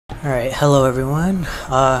Alright, hello everyone.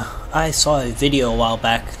 I saw a video a while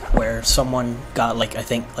back where someone got I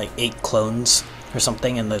think 8 clones or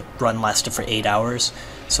something and the run lasted for 8 hours.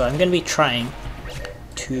 So I'm going to be trying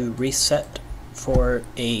to reset for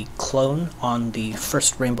a clone on the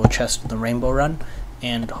first rainbow chest in the rainbow run,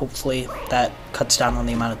 and hopefully that cuts down on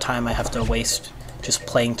the amount of time I have to waste just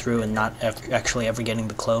playing through and not actually ever getting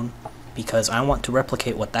the clone, because I want to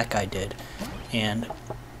replicate what that guy did. And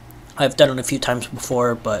I've done it a few times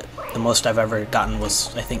before, but the most I've ever gotten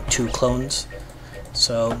was, I think, 2 clones.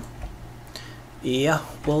 So, yeah,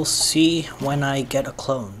 we'll see when I get a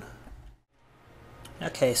clone.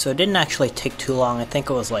 Okay, so it didn't actually take too long. I think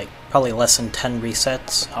it was probably less than 10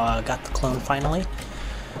 resets. Got the clone finally.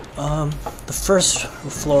 The first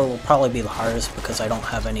floor will probably be the hardest because I don't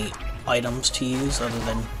have any items to use other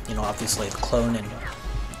than, obviously the clone and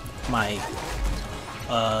my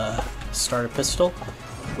starter pistol,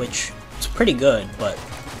 which is pretty good, but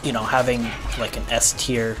having an S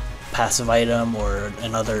tier passive item or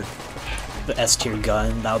another S tier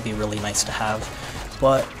gun, that would be really nice to have.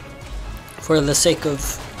 But for the sake of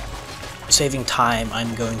saving time,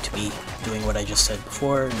 I'm going to be doing what I just said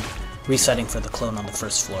before and resetting for the clone on the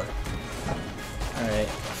first floor. Alright,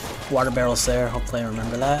 water barrel's there, hopefully I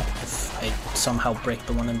remember that if I somehow break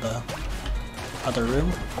the one in the other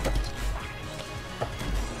room.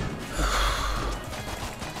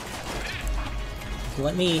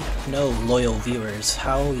 Let me know, loyal viewers,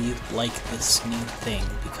 how you like this new thing,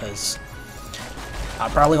 because I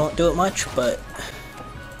probably won't do it much, but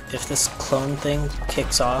if this clone thing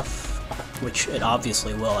kicks off, which it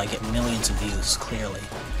obviously will, I get millions of views, clearly,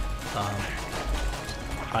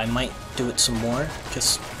 I might do it some more,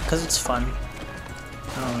 just because it's fun.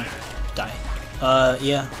 Die.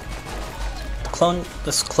 Yeah.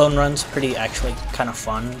 This clone run's actually kind of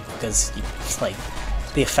fun, because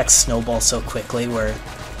the effects snowball so quickly where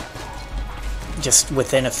just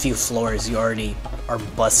within a few floors you already are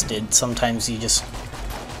busted. Sometimes you just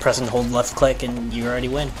press and hold left click and you already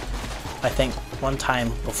win. I think one time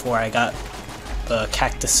before I got the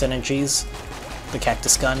cactus synergies, the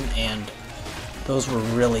cactus gun, and those were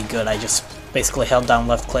really good. I just basically held down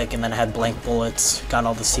left click and then I had blank bullets, got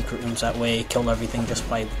all the secret rooms that way, killed everything just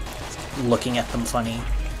by looking at them funny.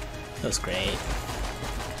 It was great.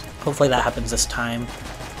 Hopefully that happens this time.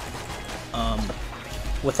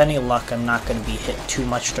 With any luck, I'm not going to be hit too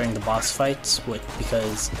much during the boss fights,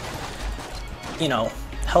 because,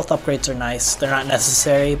 health upgrades are nice. They're not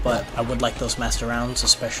necessary, but I would like those master rounds,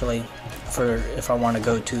 especially for if I want to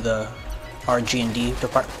go to the RG&D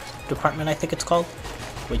department, I think it's called,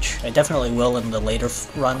 which I definitely will in the later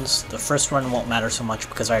runs. The first run won't matter so much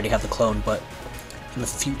because I already have the clone, but in the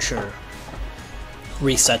future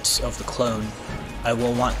resets of the clone, I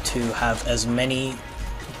will want to have as many...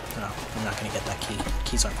 No, I'm not going to get that key.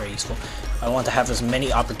 Keys aren't very useful. I want to have as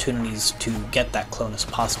many opportunities to get that clone as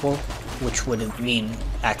possible, which would mean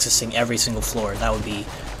accessing every single floor. That would be...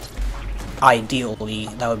 Ideally,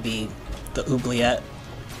 that would be the oubliette,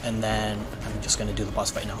 and then... I'm just going to do the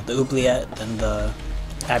boss fight now. The oubliette, then the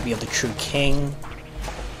Abbey of the True King,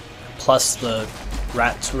 plus the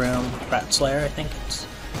Rat's Room, Rat's Lair, I think it's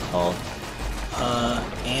called,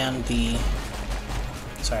 and the...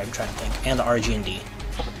 Sorry, I'm trying to think. And the RG&D.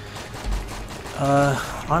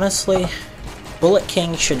 Honestly, Bullet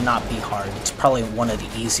King should not be hard. It's probably one of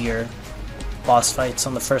the easier boss fights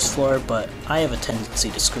on the first floor, but I have a tendency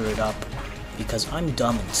to screw it up because I'm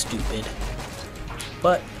dumb and stupid.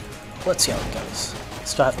 But let's see how it goes.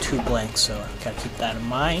 Still have 2 blanks, so I gotta keep that in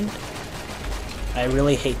mind. I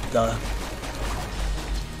really hate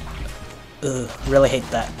really hate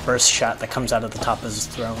that burst shot that comes out of the top of his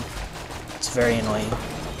throne. It's very annoying.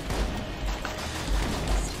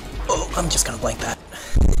 Oh, I'm just gonna blank that.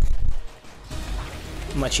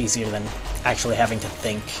 Much easier than actually having to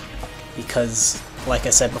think, because, like I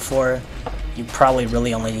said before, you probably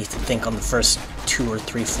really only need to think on the first 2 or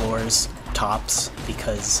 3 floors, tops,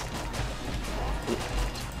 because...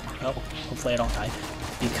 Oh, hopefully I don't die.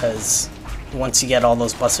 Because once you get all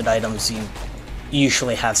those busted items, you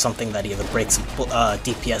usually have something that either breaks a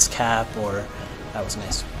DPS cap, or... That was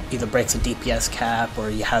nice. Either breaks a DPS cap, or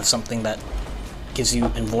you have something that gives you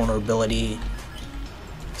invulnerability,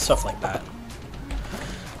 stuff like that.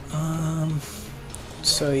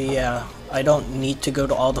 So yeah, I don't need to go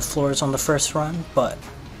to all the floors on the first run, but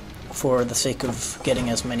for the sake of getting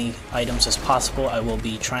as many items as possible, I will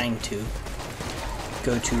be trying to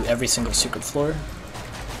go to every single secret floor,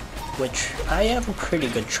 which I have a pretty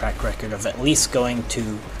good track record of, at least going to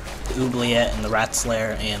the oubliette and the Rat's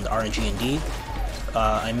Lair and the RG&D.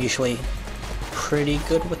 I'm usually pretty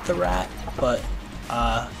good with the rat, but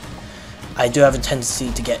I I do have a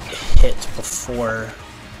tendency to get hit before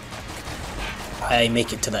I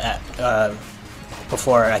make it to the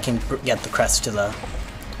before I can get the crest to the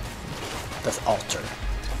altar.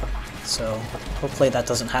 So hopefully that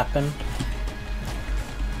doesn't happen.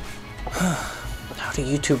 How do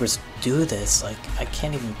YouTubers do this? Like, I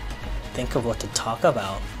can't even think of what to talk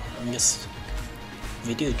about. I'm just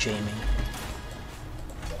video jamming.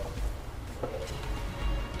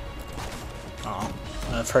 Oh,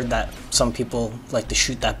 I've heard that some people like to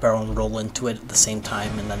shoot that barrel and roll into it at the same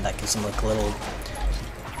time, and then that gives them like a little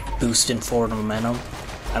boost in forward momentum.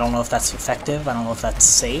 I don't know if that's effective, I don't know if that's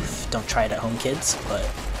safe. Don't try it at home, kids, but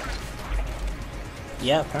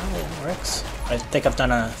yeah, apparently it works. I think I've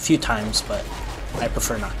done it a few times, but I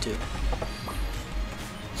prefer not to.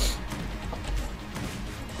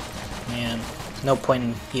 Man, no point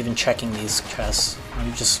in even checking these chests.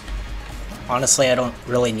 I'm just... Honestly, I don't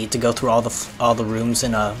really need to go through all the rooms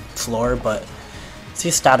in a floor, but it's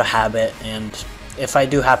just out of habit, and if I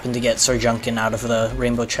do happen to get Sir Junkin out of the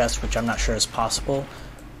rainbow chest, which I'm not sure is possible,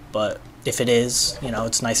 but if it is, you know,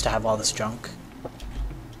 it's nice to have all this junk.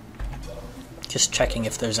 Just checking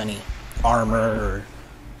if there's any armor or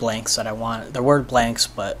blanks that I want. There were blanks,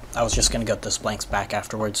 but I was just gonna get those blanks back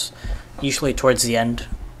afterwards. Usually towards the end,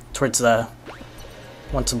 once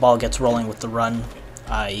the ball gets rolling with the run,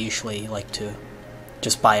 I usually like to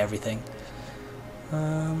just buy everything.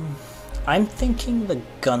 I'm thinking the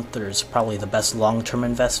Gunther is probably the best long-term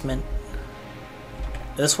investment.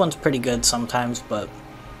 This one's pretty good sometimes, but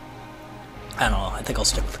I don't know, I think I'll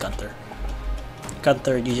stick with Gunther.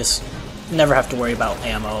 Gunther, you just never have to worry about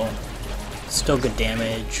ammo. Still good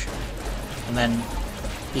damage. And then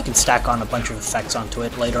you can stack on a bunch of effects onto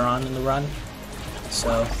it later on in the run.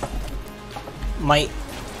 So,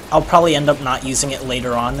 I'll probably end up not using it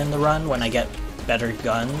later on in the run when I get better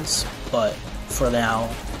guns, but for now,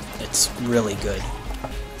 it's really good.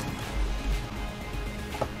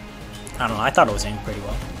 I don't know, I thought it was aimed pretty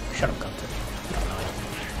well. Shut up, Gunther.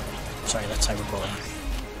 No, sorry, that's cyberbullying.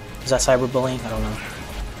 Is that cyberbullying? I don't know.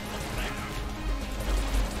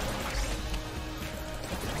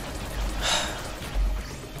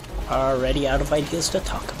 Already out of ideas to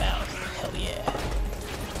talk about. Hell yeah.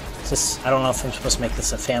 Is this, I don't know if I'm supposed to make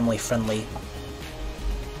this a family-friendly...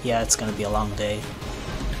 Yeah, it's gonna be a long day.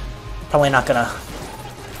 Probably not gonna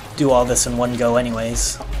do all this in one go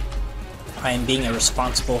anyways. I am being a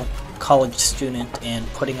responsible college student and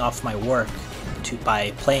putting off my work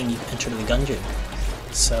by playing Enter the Gungeon.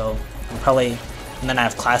 So, I'm probably... And then I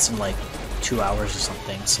have class in like 2 hours or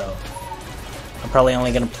something, so... I'm probably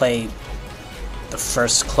only gonna play the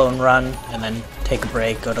first clone run, and then take a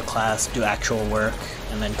break, go to class, do actual work,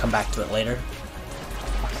 and then come back to it later.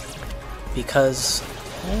 Because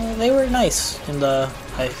they were nice in the...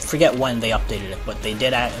 I forget when they updated it, but they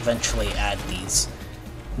did eventually add these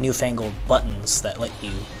newfangled buttons that let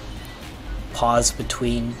you pause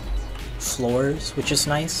between floors, which is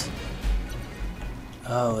nice.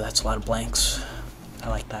 Oh, that's a lot of blanks. I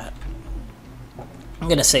like that. I'm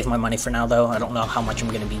gonna save my money for now though. I don't know how much I'm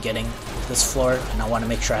gonna be getting this floor, and I want to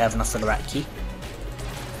make sure I have enough for the rat key.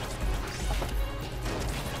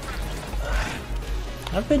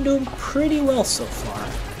 I've been doing pretty well so far.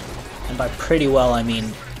 And by pretty well, I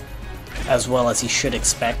mean as well as you should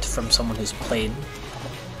expect from someone who's played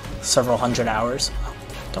several hundred hours. Oh,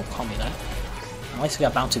 don't call me that. At least we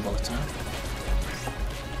got bouncy bullets now.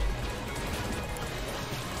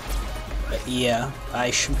 But yeah, I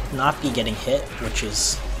should not be getting hit, which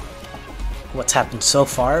is what's happened so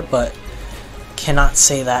far, but cannot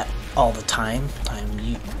say that all the time.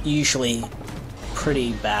 I'm usually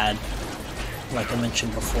pretty bad, like I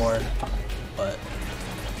mentioned before, but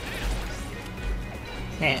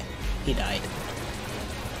he died.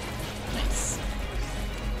 Nice.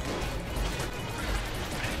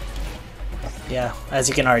 Yeah, as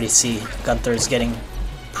you can already see, Gunther is getting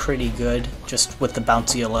pretty good just with the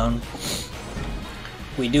bouncy alone.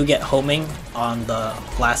 We do get homing on the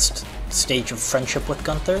last stage of friendship with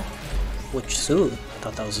Gunther, which, ooh, I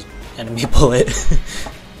thought that was an enemy bullet.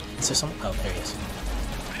 Is there some? Oh, there he is.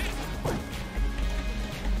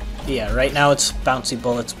 Yeah, right now it's bouncy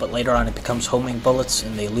bullets, but later on it becomes homing bullets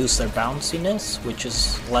and they lose their bounciness, which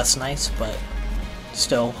is less nice, but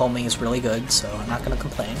still, homing is really good, so I'm not gonna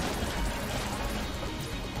complain.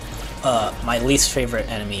 My least favorite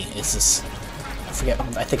enemy is this, I forget,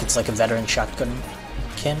 I think it's like a veteran shotgun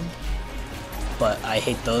kin, but I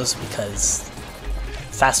hate those because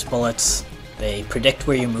fast bullets, they predict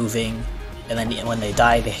where you're moving, and then when they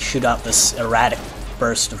die they shoot out this erratic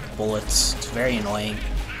burst of bullets. It's very annoying,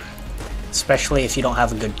 especially if you don't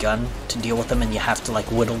have a good gun to deal with them and you have to like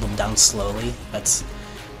whittle them down slowly. That's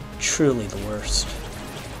truly the worst.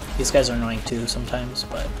 These guys are annoying too sometimes,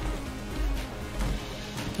 but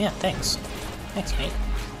yeah, thanks. Thanks, mate.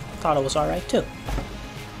 Thought it was alright too.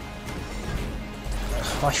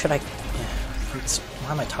 Why should I... Yeah,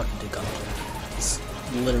 why am I talking to Gungeon? It's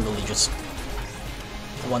literally just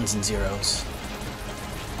ones and zeros.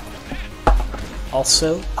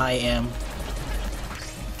 Also, I am...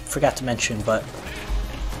 forgot to mention, but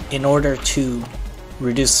in order to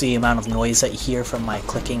reduce the amount of noise that you hear from my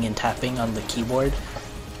clicking and tapping on the keyboard,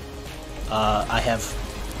 I have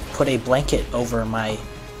put a blanket over my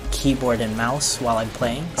keyboard and mouse while I'm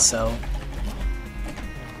playing, so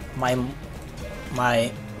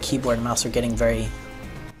my keyboard and mouse are getting very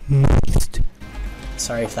moist.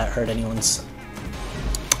 Sorry if that hurt anyone's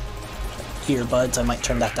earbuds. I might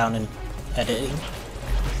turn that down in editing.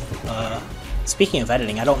 Speaking of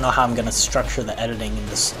editing, I don't know how I'm gonna structure the editing in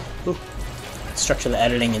this.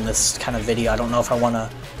 Kind of video. I don't know if I want to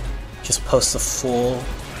just post the full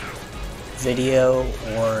video,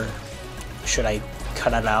 or should I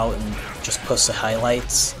cut it out and just post the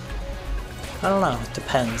highlights. I don't know. It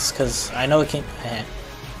depends, because I know it can.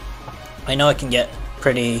 I know it can get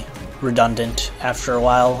pretty redundant after a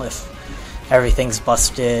while if everything's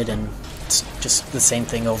busted and it's just the same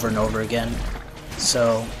thing over and over again.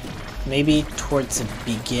 So maybe towards the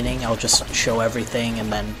beginning I'll just show everything,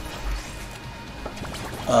 and then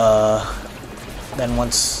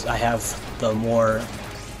once I have the more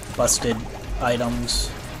busted items,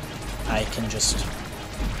 I can just,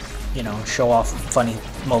 you know, show off funny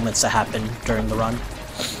moments that happen during the run.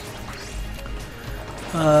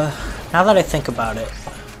 Now that I think about it,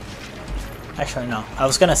 actually no, I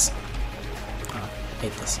was gonna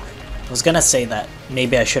hate this. I was gonna say that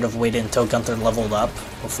maybe I should have waited until Gunther leveled up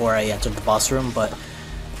before I entered the boss room, but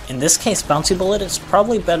in this case, Bouncy Bullet is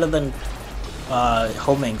probably better than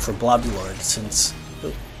homing for Blobulord, since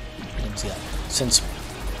I didn't see that. Since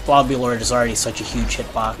Blobulord is already such a huge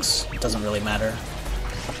hitbox, it doesn't really matter.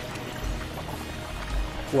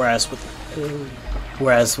 Whereas with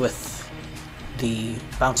the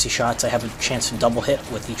bouncy shots, I have a chance to double hit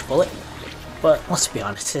with each bullet. But let's be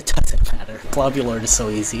honest, it doesn't matter. Blobulord is so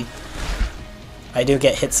easy. I do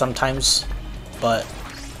get hit sometimes, but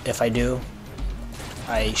if I do,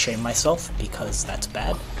 I shame myself because that's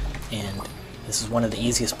bad. And this is one of the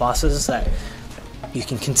easiest bosses that you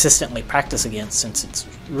can consistently practice against, since it's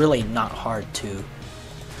really not hard to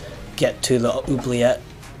get to the oubliette,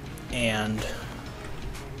 and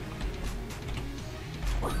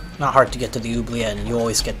you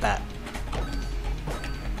always get that.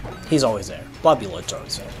 He's always there. Blobulord's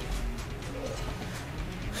always there.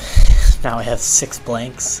 Now I have 6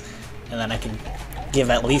 blanks, and then I can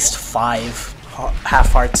give at least 5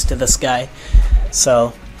 half hearts to this guy.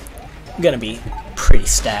 So I'm gonna be pretty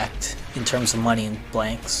stacked in terms of money and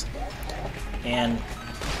blanks. And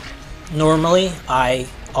normally I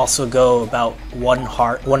also go about one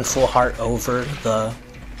full heart over the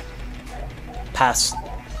past,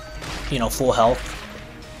 you know, full health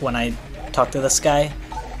when I talk to this guy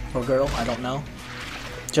or girl, I don't know,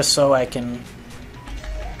 just so I can,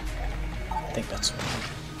 I think that's,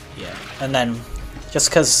 yeah. And then just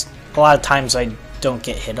because a lot of times I don't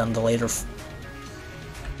get hit on the later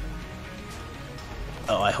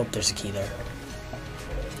oh, I hope there's a key there.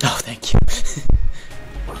 Oh, thank you.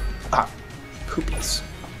 Ah, poopies.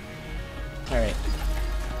 Alright.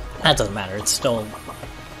 That doesn't matter. It's still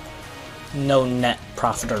no net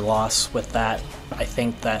profit or loss with that. I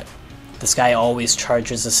think that this guy always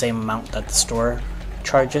charges the same amount that the store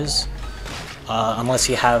charges, unless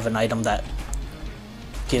you have an item that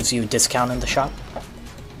gives you a discount in the shop.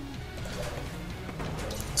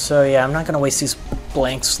 So yeah, I'm not going to waste these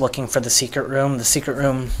blanks looking for the secret room. The secret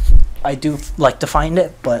room, I do like to find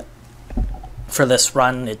it, but for this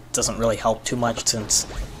run it doesn't really help too much, since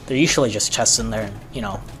they're usually just chests in there, and you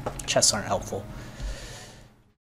know, chests aren't helpful.